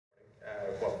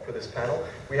for this panel.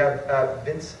 We have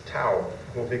Vince Tao,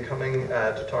 who will be coming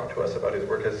to talk to us about his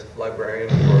work as librarian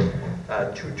for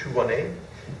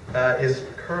 221A. His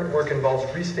current work involves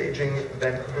restaging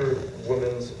Vancouver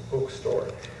Women's Bookstore.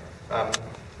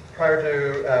 Prior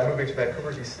to moving to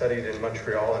Vancouver, he studied in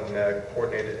Montreal and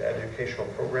coordinated educational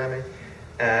programming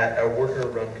at a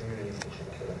worker-run community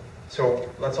teaching. So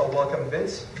let's all welcome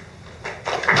Vince.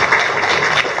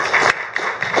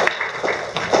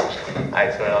 Hi,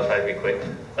 so I'll try to be quick.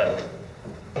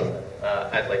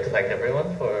 I'd like to thank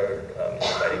everyone for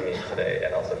inviting me today,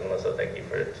 and also Melissa, thank you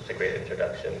for such a great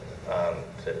introduction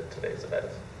to today's event.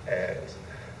 And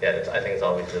yeah, I think it's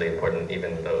always really important,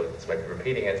 even though it's might be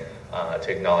repeating it,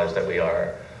 to acknowledge that we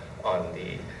are on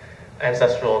the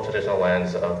ancestral traditional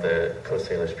lands of the Coast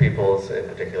Salish peoples, in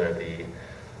particular the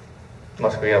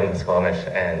Musqueam, Squamish,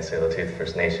 and Tsleil-Waututh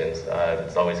First Nations.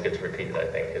 It's always good to repeat it, I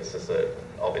think. It's just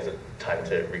always a time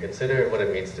to reconsider what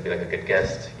it means to be like a good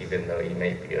guest, even though you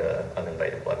may be an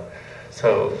uninvited one.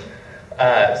 So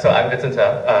I'm Vincent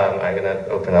Tao. I'm going to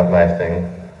open up my thing.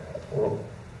 Whoa.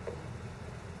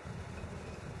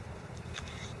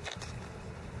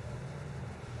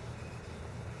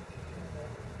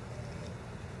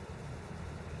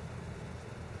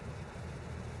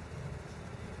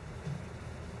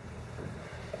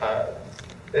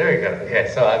 There we go. Okay,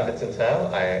 so I'm Vincent Tao.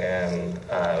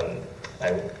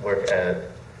 I work at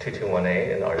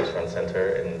 221A, an artist-run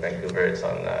center in Vancouver. It's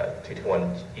on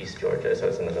 221 East Georgia, so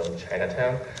it's in the middle of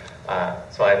Chinatown.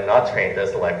 So I'm not trained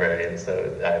as a librarian, so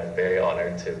I'm very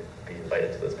honored to be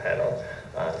invited to this panel.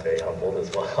 Very humbled as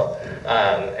well.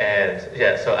 And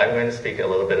yeah, so I'm going to speak a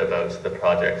little bit about the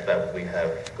project that we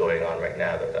have going on right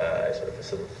now that I sort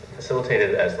of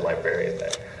facilitated as the librarian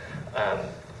there.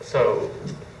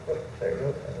 There we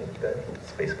go,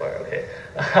 spacebar, okay.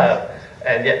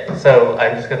 And yeah, so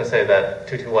I'm just going to say that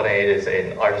 2218 is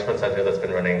an artist-run center that's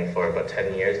been running for about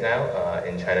 10 years now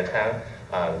in Chinatown.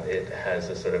 It has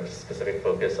a sort of specific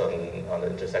focus on the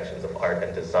intersections of art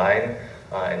and design,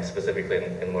 and specifically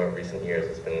in more recent years,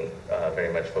 it's been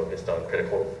very much focused on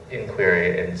critical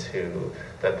inquiry into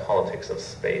the politics of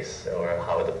space, or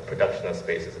how the production of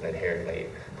space is inherently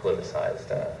politicized.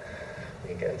 We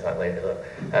can get into that later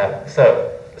though.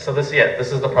 So this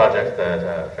is the project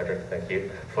that Frederick, thank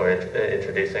you for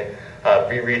introducing.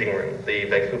 Rereading Room, the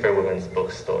Vancouver Women's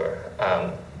Bookstore.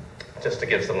 Just to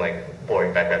give some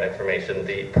boring background information,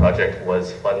 the project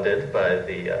was funded by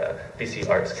the BC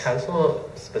Arts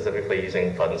Council, specifically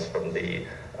using funds from the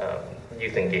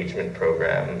Youth Engagement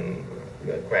Program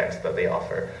grants that they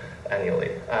offer annually.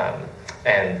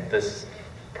 And this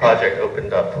project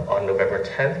opened up on November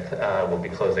 10th. We'll be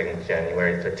closing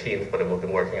January 13th, but we've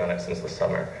been working on it since the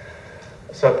summer.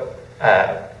 So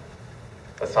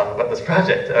let's talk about this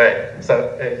project. All right.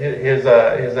 So here's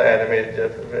an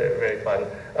animated, very, very fun,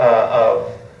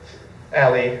 of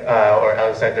Ali, or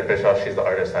Alexandra Bischoff. She's the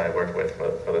artist I worked with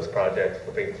for this project,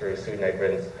 flipping through Sue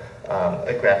Negrin's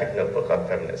a graphic notebook on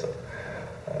feminism.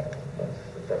 Let's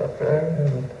put that up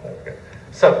there. Okay.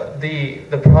 So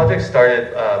the project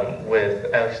started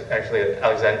with, actually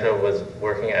Alexandra was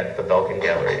working at the Belkin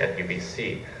Gallery at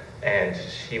UBC, and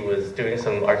she was doing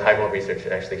some archival research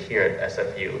actually here at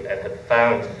SFU, and had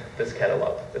found this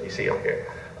catalog that you see up here.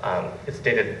 It's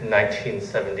dated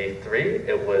 1973.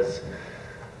 It was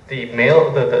the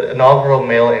inaugural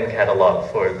mail-in catalog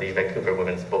for the Vancouver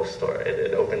Women's Bookstore.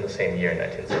 It opened the same year in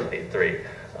 1973.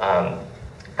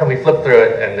 And we flipped through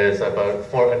it, and there's about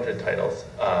 400 titles.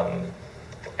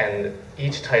 And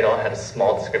each title had a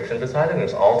small description beside it, and it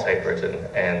was all typewritten,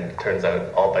 and turns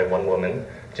out all by one woman,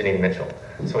 Janine Mitchell.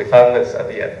 So we found this at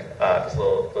the end, this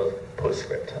little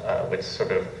postscript, which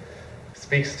sort of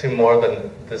speaks to more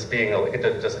than this being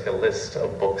just like a list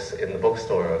of books in the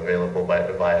bookstore available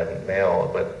via mail,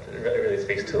 but it really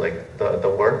speaks to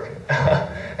the work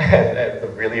and the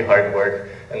really hard work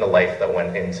and the life that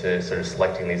went into sort of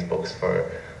selecting these books for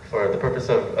the purpose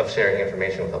of sharing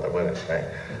information with other women, right?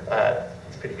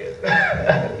 It's pretty good.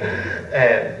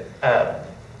 And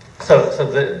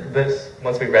this,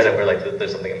 once we read it, we're like,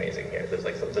 there's something amazing here. There's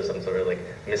some sort of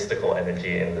mystical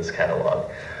energy in this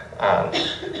catalog.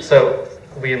 So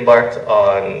we embarked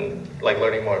on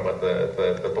learning more about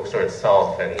the bookstore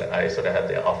itself, and I sort of had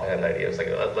the offhand idea. I was like,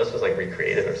 let's just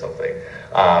recreate it or something.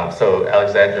 So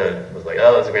Alexandra was like,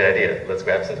 oh, that's a great idea. Let's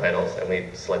grab some titles, and we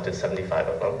selected 75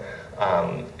 of them.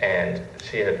 And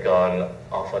she had gone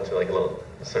off onto a little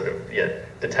sort of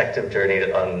detective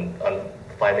journey on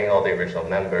finding all the original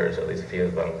members, or at least a few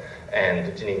of them,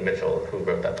 and Janine Mitchell, who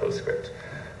wrote that postscript.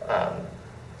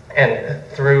 And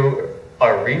through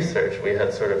our research, we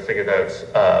had sort of figured out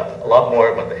a lot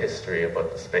more about the history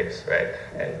about the space, right?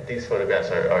 And these photographs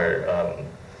are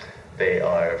they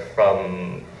are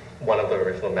from one of the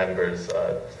original members'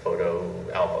 photo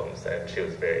albums, and she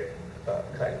was very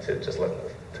kind to just lend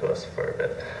to us for a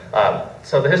bit.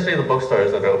 So the history of the bookstore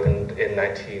is that it opened in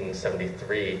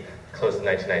 1973, closed in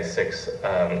 1996.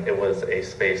 It was a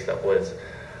space that was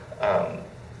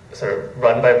sort of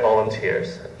run by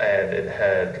volunteers, and it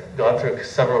had gone through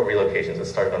several relocations. It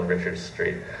started on Richard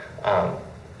Street,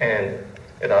 and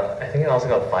I think it also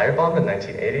got firebombed in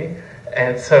 1980.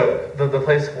 And so the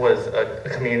place was a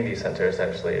community center,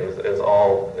 essentially. It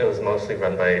was mostly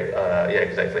run by yeah,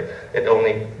 exactly. It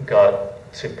only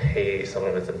got to pay some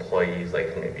of its employees,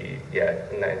 like maybe, yeah,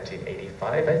 in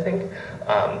 1985, I think.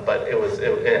 But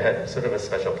it had sort of a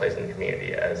special place in the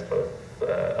community as both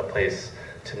a place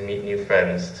to meet new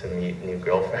friends, to meet new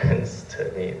girlfriends,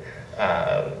 to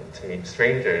meet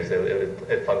strangers.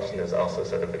 It functioned as also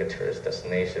sort of like a tourist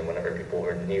destination. Whenever people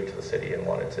were new to the city and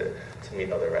wanted to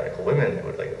meet other radical women, they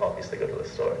would like obviously go to the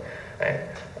store. Right?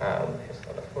 Here's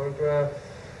another photograph,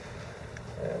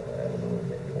 and then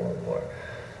maybe one more.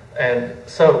 And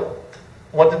so,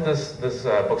 what did this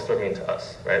bookstore mean to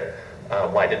us, right?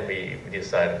 Why did we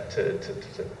decide to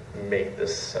make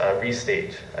this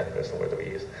restage? I think that's the word that we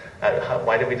used.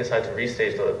 Why did we decide to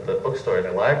restage the bookstore in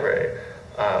the library?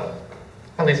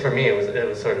 At least for me, it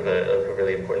was sort of a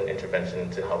really important intervention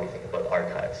into how we think about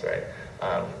archives, right?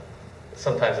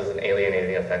 Sometimes there's an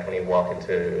alienating effect when you walk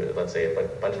into, let's say, a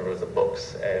bunch of rows of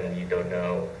books and you don't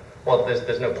know. Well,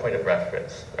 there's no point of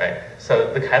reference, right?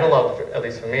 So the catalog, at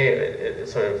least for me,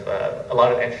 it's sort of a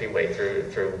lot of entryway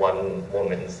through one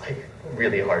woman's like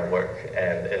really hard work,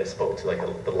 and it spoke to like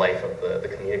the life of the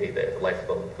community there, the life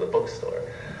of the bookstore.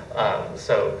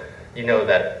 So you know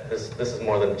that this is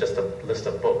more than just a list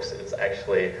of books. It's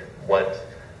actually what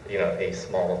a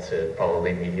small to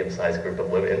probably medium-sized group of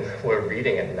women were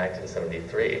reading in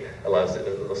 1973. Allows it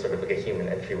sort of like a human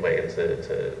entryway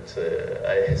into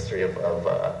a history of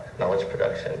knowledge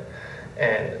production,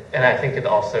 and I think it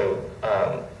also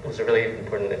was a really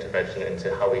important intervention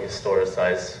into how we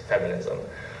historicize feminism.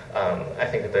 I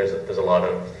think that there's a lot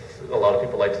of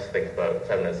people like to think about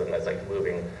feminism as like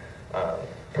moving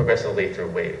progressively through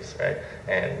waves, right?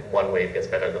 And one wave gets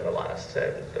better than the last,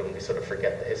 and then we sort of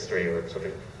forget the history or sort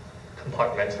of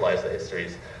compartmentalize the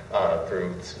histories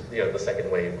through, the second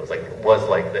wave was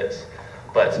like this.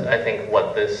 But I think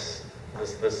what this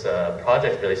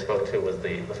project really spoke to was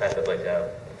the fact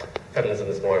that feminism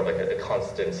is more of like a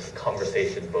constant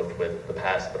conversation, both with the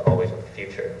past but always with the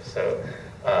future. So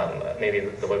maybe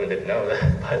the women didn't know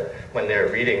that, but when they were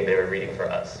reading for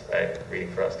us, right?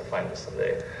 Reading for us to find this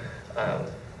someday.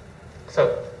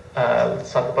 So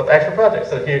let's talk about the actual project.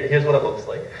 So here's what it looks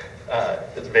like.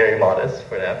 It's very modest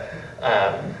for now.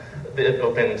 It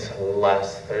opened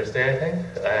last Thursday, I think,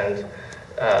 and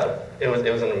it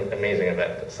was an amazing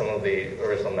event. Some of the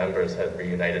original members had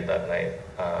reunited that night,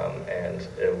 and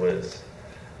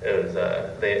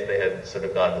they had sort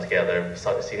of gotten together,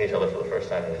 seen each other for the first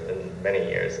time in many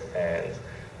years, and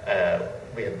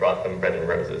we had brought them bread and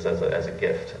roses as a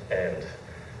gift. And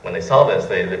when they saw this,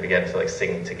 they began to like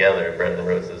sing together "Bread and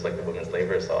Roses," like the women's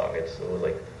labor song. It was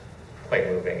like quite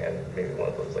moving, and maybe one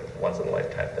of those like once in a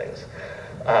lifetime things.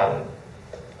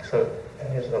 So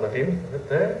here's another view of it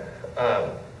there.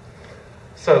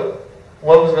 So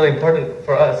what was really important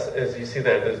for us is you see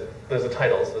there's the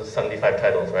titles, there's 75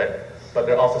 titles, right? But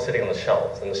they're also sitting on the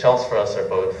shelves, and the shelves for us are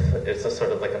both, it's a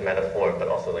sort of like a metaphor, but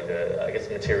also like I guess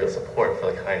material support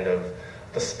for the kind of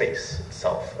the space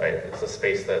itself, right? It's a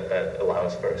space that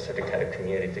allows for a certain kind of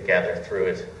community to gather through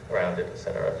it, around it,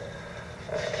 etc.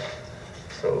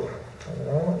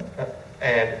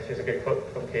 And here's a good quote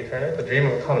from Kay Turner: "The dream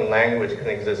of a common language can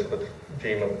exist with the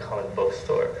dream of a common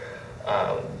bookstore."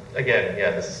 Again,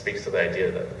 yeah, this speaks to the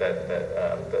idea that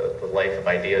the life of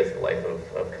ideas, the life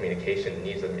of communication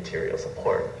needs a material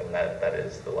support, and that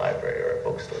is the library or a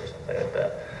bookstore or something like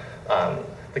that.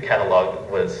 The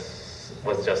catalog was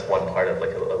just one part of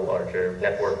like a larger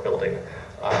network building,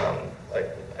 like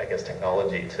I guess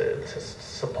technology to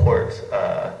support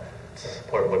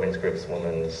women's groups,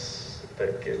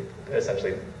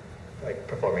 essentially like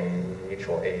performing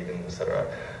mutual aid and etc.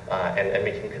 And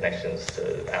making connections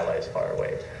to allies far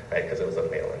away, right? Because it was a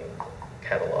mail-in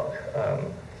catalog.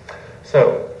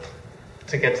 So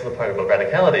to get to the part about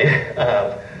radicality,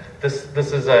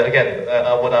 this is again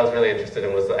what I was really interested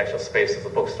in was the actual space of the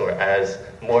bookstore as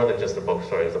more than just a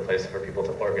bookstore, as a place for people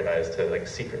to organize, to like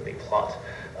secretly plot.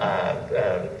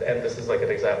 And this is like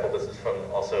an example. This is from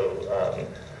also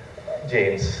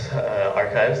Jane's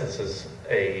archives. This is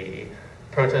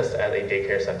protest at a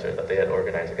daycare center that they had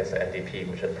organized against the NDP,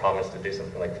 which had promised to do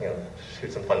something like,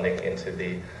 shoot some funding into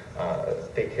the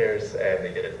daycares, and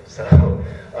they did it. So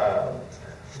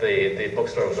the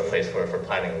bookstore was a place for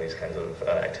planning these kinds of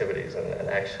activities and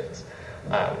actions.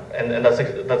 And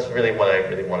that's really what I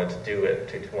really wanted to do at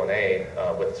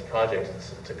 221A with this project,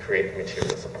 is to create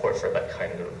material support for that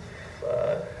kind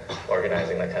of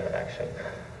organizing, that kind of action.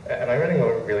 Am I running a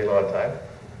really long time?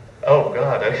 Oh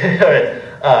God, okay, all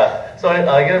right. So I'm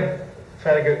gonna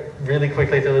try to go really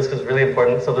quickly through this because it's really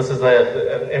important. So this is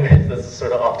an image that's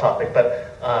sort of off topic,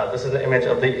 but this is an image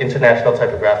of the International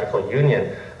Typographical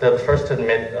Union. They're the first to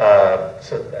admit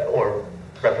or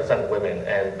represent women,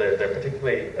 and they're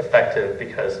particularly effective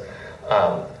because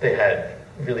they had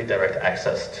really direct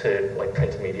access to like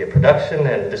print media production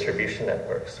and distribution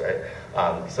networks,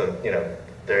 right? So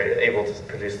they're able to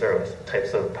produce their own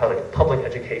types of public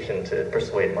education to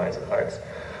persuade minds and hearts.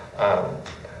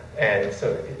 And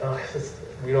so,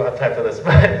 we don't have time for this,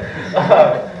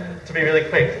 but to be really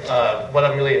quick, what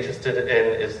I'm really interested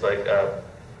in is like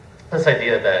this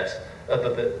idea that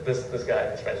this guy,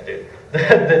 this French dude,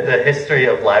 the history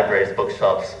of libraries,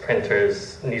 bookshops,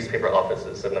 printers, newspaper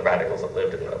offices, and the radicals that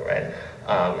lived in them, right?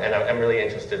 And I'm really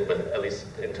interested with, at least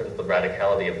in terms of the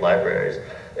radicality of libraries,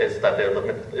 is that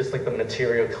it's like the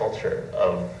material culture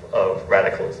of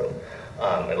radicalism.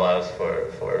 It allows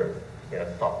for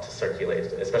thought to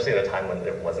circulate, especially at a time when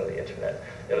there wasn't the internet.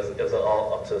 It was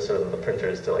all up to sort of the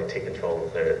printers to like take control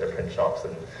of their print shops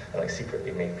and like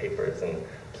secretly make papers and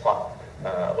plot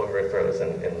overthrows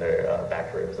in their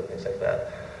back rooms and things like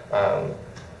that.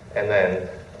 And then,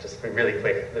 just to be really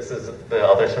quick, this is the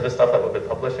other sort of stuff that we've been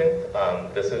publishing.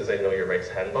 This is a Know Your Rights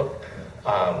handbook.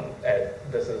 And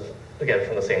this is, again,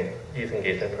 from the same youth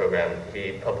engagement program.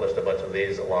 We published a bunch of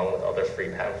these along with other free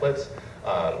pamphlets.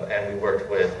 And we worked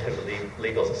with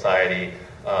Legal Society,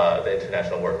 the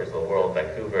International Workers of the World,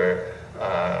 Vancouver,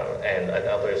 and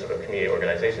other sort of community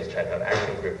organizations, Chinatown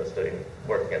Action Group, that's doing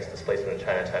work against displacement in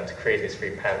Chinatown, to create these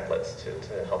free pamphlets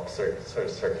to help sort of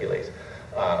circulate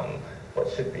what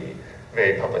should be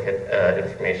very public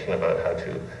information about how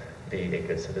to be a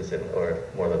good citizen, or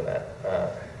more than that.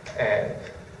 And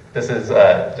this is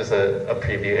just a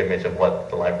preview image of what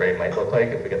the library might look like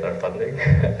if we get our funding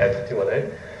at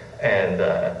 218. And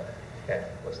yeah,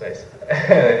 looks nice.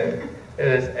 It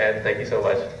is, and thank you so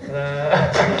much.